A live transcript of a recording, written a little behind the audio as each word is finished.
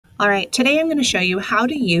All right, today I'm going to show you how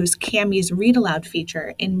to use Kami's Read Aloud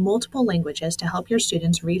feature in multiple languages to help your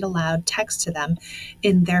students read aloud text to them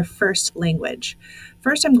in their first language.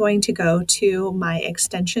 First, I'm going to go to my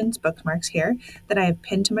extensions bookmarks here that I have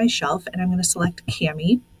pinned to my shelf, and I'm going to select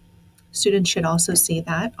Kami. Students should also see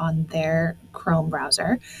that on their Chrome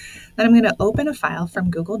browser. Then I'm going to open a file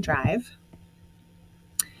from Google Drive.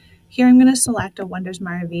 Here I'm going to select a Wonders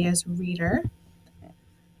Maravillas reader.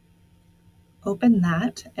 Open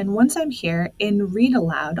that, and once I'm here in Read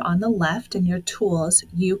Aloud on the left in your tools,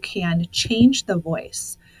 you can change the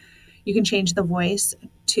voice. You can change the voice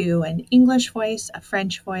to an English voice, a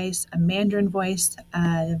French voice, a Mandarin voice,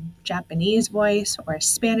 a Japanese voice, or a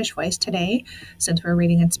Spanish voice. Today, since we're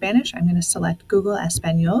reading in Spanish, I'm going to select Google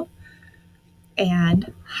Español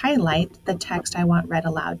and highlight the text I want read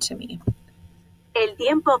aloud to me. El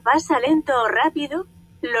tiempo pasa lento o rápido.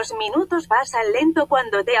 Los minutos pasan lento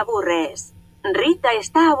cuando te aburres. Rita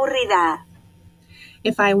está aburrida.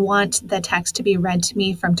 If I want the text to be read to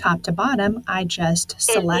me from top to bottom, I just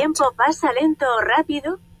select. El tiempo pasa lento o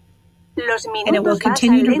rápido. Los minutos and it will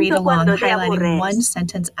continue to read pasan along, lento cuando te highlighting aburres. one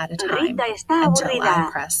sentence at a time Rita está until aburrida.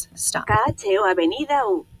 I press stop. Calle o Avenida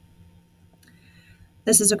U.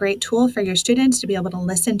 This is a great tool for your students to be able to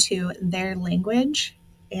listen to their language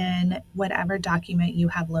in whatever document you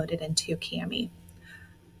have loaded into Kami.